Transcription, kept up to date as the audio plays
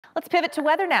Let's pivot to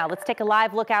weather now. Let's take a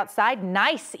live look outside.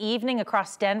 Nice evening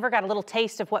across Denver. Got a little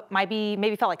taste of what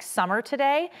maybe felt like summer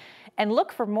today. And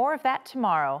look for more of that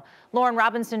tomorrow. Lauren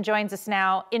Robinson joins us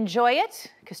now. Enjoy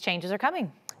it, because changes are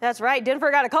coming. That's right.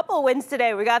 Denver got a couple of wins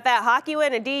today. We got that hockey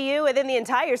win at DU, and then the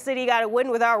entire city got a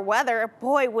win with our weather.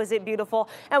 Boy, was it beautiful.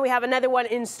 And we have another one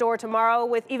in store tomorrow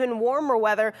with even warmer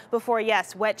weather before,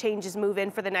 yes, wet changes move in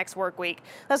for the next work week.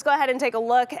 Let's go ahead and take a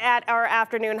look at our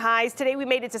afternoon highs. Today we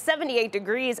made it to 78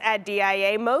 degrees at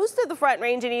DIA. Most of the Front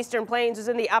Range and Eastern Plains was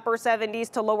in the upper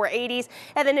 70s to lower 80s.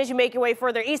 And then as you make your way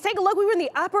further east, take a look. We were in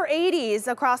the upper 80s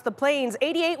across the plains.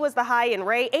 88 was the high in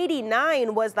Ray.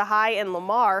 89 was the high in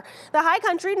Lamar. The high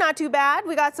country, not too bad.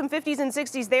 We got some 50s and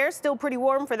 60s there. Still pretty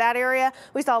warm for that area.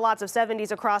 We saw lots of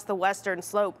 70s across the western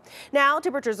slope. Now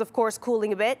temperatures, of course,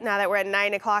 cooling a bit now that we're at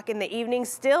 9 o'clock in the evening.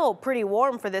 Still pretty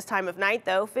warm for this time of night,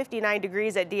 though. 59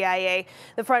 degrees at DIA.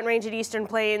 The Front Range and Eastern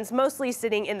Plains mostly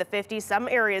sitting in the 50s. Some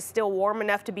areas still warm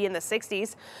enough to be in the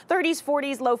 60s. 30s,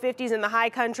 40s, low 50s in the high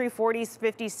country. 40s,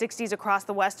 50s, 60s across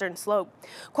the western slope.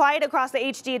 Quiet across the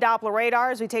HD Doppler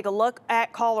radar as we take a look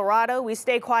at Colorado. We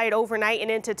stay quiet overnight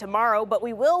and into tomorrow, but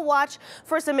we will watch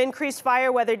for some increased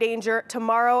fire weather danger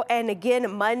tomorrow and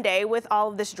again Monday with all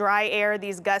of this dry air,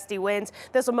 these gusty winds.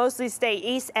 This will mostly stay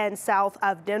east and south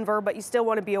of Denver, but you still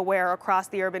want to be aware across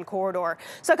the urban corridor.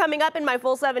 So coming up in my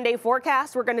full 7-day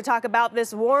forecast, we're going to talk about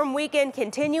this warm weekend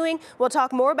continuing. We'll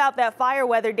talk more about that fire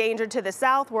weather danger to the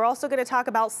south. We're also going to talk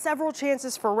about several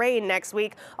chances for rain next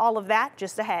week. All of that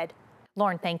just ahead.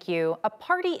 Lauren, thank you. A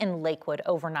party in Lakewood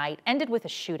overnight ended with a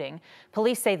shooting.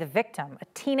 Police say the victim, a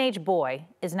teenage boy,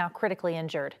 is now critically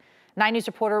injured. 9 News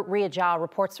reporter Ria Jha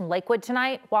reports from Lakewood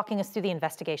tonight, walking us through the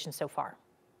investigation so far.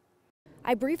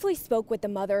 I briefly spoke with the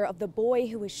mother of the boy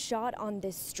who was shot on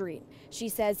this street. She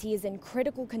says he is in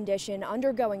critical condition,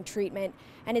 undergoing treatment,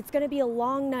 and it's going to be a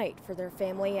long night for their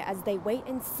family as they wait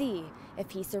and see if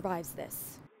he survives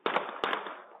this.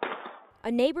 A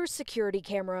neighbor's security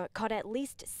camera caught at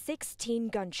least 16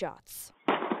 gunshots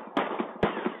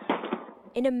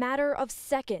in a matter of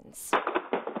seconds,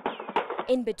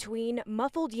 in between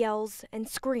muffled yells and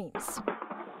screams.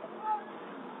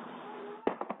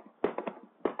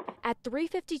 At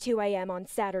 3:52 a.m. on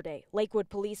Saturday, Lakewood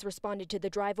police responded to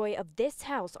the driveway of this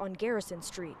house on Garrison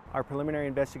Street. Our preliminary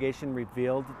investigation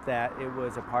revealed that it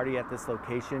was a party at this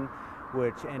location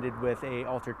which ended with an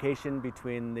altercation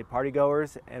between the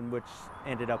partygoers and which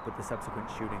ended up with the subsequent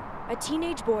shooting. A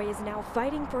teenage boy is now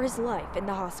fighting for his life in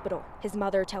the hospital. His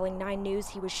mother telling 9 News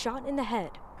he was shot in the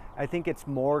head. I think it's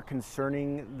more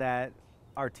concerning that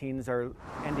our teens are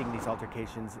ending these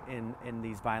altercations in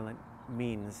these violent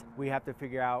means. We have to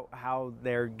figure out how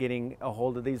they're getting a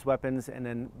hold of these weapons and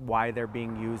then why they're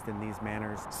being used in these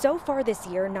manners. So far this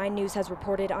year, 9 News has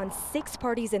reported on 6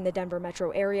 parties in the Denver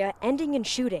metro area ending in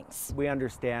shootings. We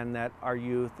understand that our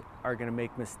youth are going to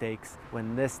make mistakes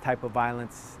when this type of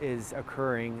violence is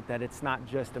occurring, that it's not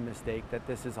just a mistake, that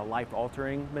this is a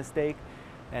life-altering mistake.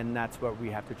 And that's what we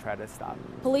have to try to stop.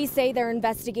 Police say their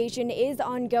investigation is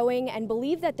ongoing and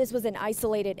believe that this was an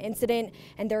isolated incident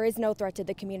and there is no threat to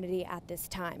the community at this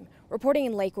time. Reporting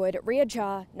in Lakewood, Ria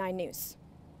Jha, 9 News.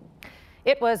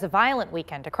 It was a violent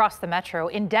weekend across the metro.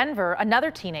 In Denver, another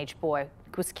teenage boy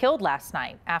was killed last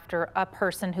night after a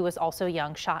person who was also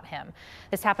young shot him.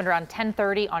 This happened around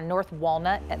 10:30 on North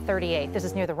Walnut at 38. This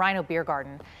is near the Rhino Beer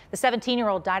Garden. The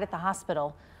 17-year-old died at the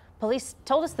hospital. Police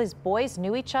told us these boys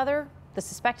knew each other. The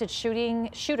suspected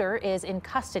shooter is in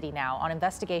custody now on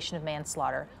investigation of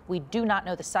manslaughter. We do not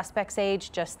know the suspect's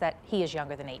age, just that he is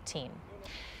younger than 18.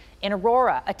 In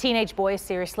Aurora, a teenage boy is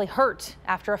seriously hurt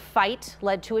after a fight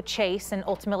led to a chase and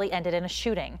ultimately ended in a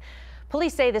shooting.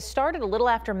 Police say this started a little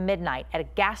after midnight at a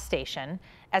gas station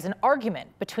as an argument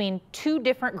between 2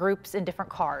 different groups in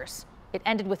different cars. It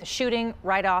ended with a shooting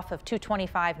right off of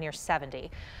 225 near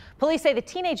 70. Police say the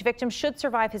teenage victim should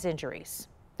survive his injuries.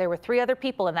 There were 3 other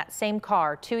people in that same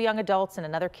car, 2 young adults and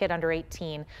another kid under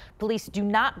 18. Police do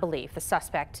not believe the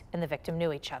suspect and the victim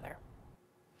knew each other.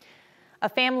 A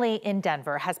family in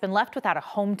Denver has been left without a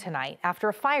home tonight after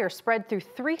a fire spread through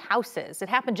 3 houses. It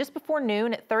happened just before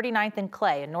noon at 39th and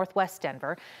Clay in northwest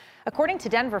Denver. According to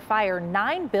Denver Fire,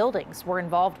 9 buildings were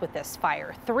involved with this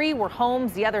fire. 3 were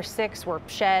homes, the other 6 were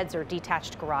sheds or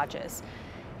detached garages.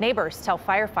 Neighbors tell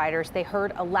firefighters they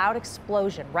heard a loud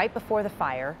explosion right before the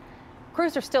fire.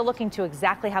 Crews are still looking to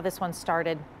exactly how this one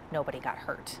started. Nobody got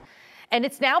hurt. And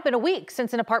it's now been a week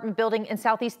since an apartment building in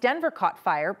southeast Denver caught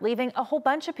fire, leaving a whole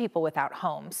bunch of people without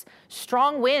homes.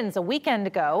 Strong winds a weekend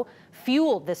ago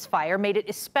fueled this fire, made it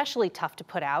especially tough to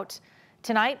put out.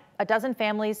 Tonight, a dozen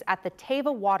families at the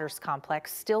Tava Waters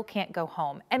complex still can't go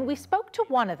home. And we spoke to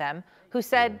one of them who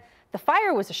said The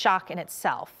fire was a shock in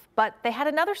itself, but they had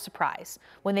another surprise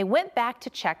when they went back to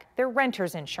check their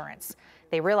renter's insurance.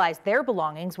 They realized their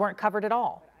belongings weren't covered at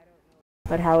all.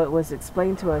 But how it was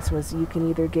explained to us was you can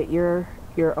either get your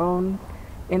own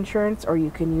insurance or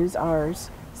you can use ours.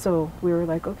 So we were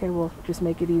like, okay, we'll just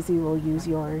make it easy, we'll use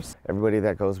yours. Everybody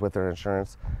that goes with their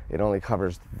insurance, it only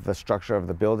covers the structure of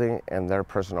the building and their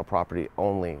personal property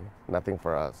only, nothing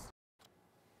for us.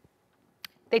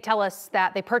 They tell us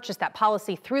that they purchased that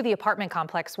policy through the apartment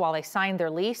complex while they signed their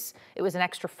lease. It was an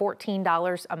extra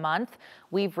 $14 a month.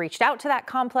 We've reached out to that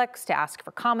complex to ask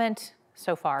for comment.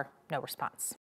 So far, no response.